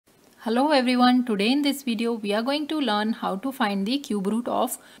Hello everyone, today in this video we are going to learn how to find the cube root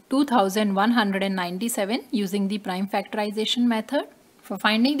of 2197 using the prime factorization method. For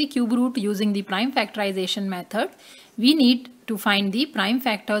finding the cube root using the prime factorization method, we need to find the prime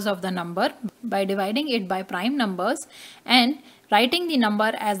factors of the number by dividing it by prime numbers and writing the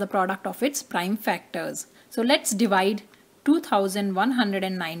number as the product of its prime factors. So let's divide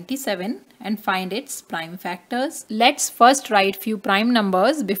 2197 and find its prime factors. Let's first write few prime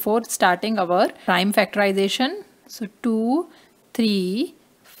numbers before starting our prime factorization. So 2, 3,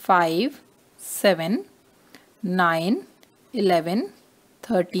 5, 7, 9, 11,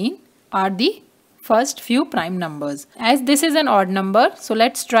 13 are the first few prime numbers. As this is an odd number, so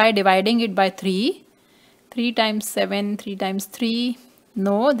let's try dividing it by 3. 3 times 7, 3 times 3.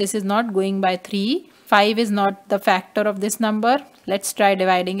 No, this is not going by 3. 5 is not the factor of this number. Let's try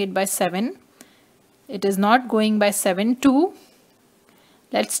dividing it by 7. It is not going by 7 too.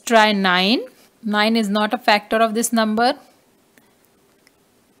 Let's try 9. 9 is not a factor of this number.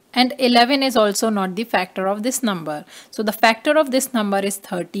 And 11 is also not the factor of this number. So the factor of this number is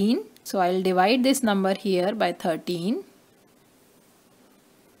 13. So I'll divide this number here by 13.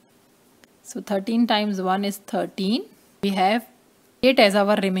 So 13 times 1 is 13. We have 8 as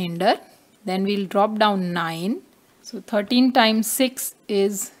our remainder. Then we'll drop down 9. So 13 times 6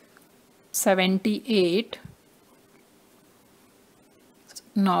 is 78.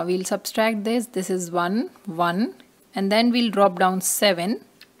 Now we'll subtract this. This is 1, 1. And then we'll drop down 7.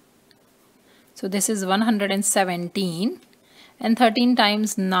 So this is 117. And 13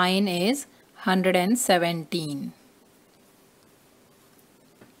 times 9 is 117.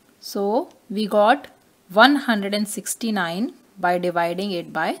 So we got 169 by dividing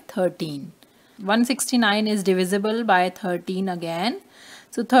it by 13. 169 is divisible by 13 again.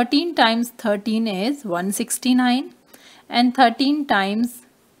 So 13 times 13 is 169 and 13 times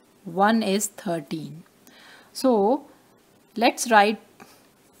 1 is 13. So let's write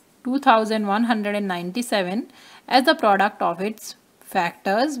 2197 as the product of its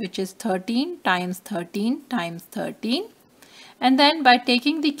factors, which is 13 times 13 times 13. And then by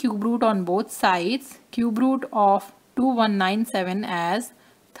taking the cube root on both sides, cube root of 2197 as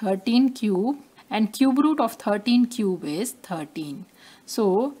 13 cube and cube root of 13 cube is 13.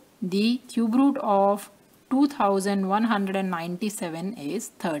 So the cube root of 2197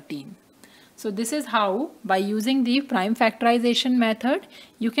 is 13. So this is how, by using the prime factorization method,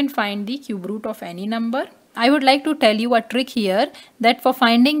 you can find the cube root of any number. I would like to tell you a trick here that for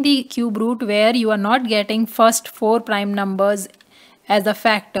finding the cube root where you are not getting first 4 prime numbers as the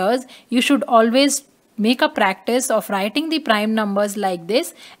factors, you should always make a practice of writing the prime numbers like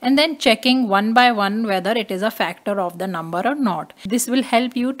this and then checking one by one whether it is a factor of the number or not. This will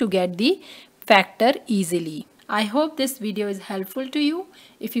help you to get the factor easily. I hope this video is helpful to you.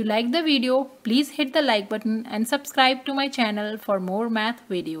 If you like the video, please hit the like button and subscribe to my channel for more math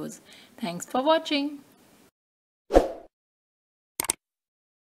videos. Thanks for watching.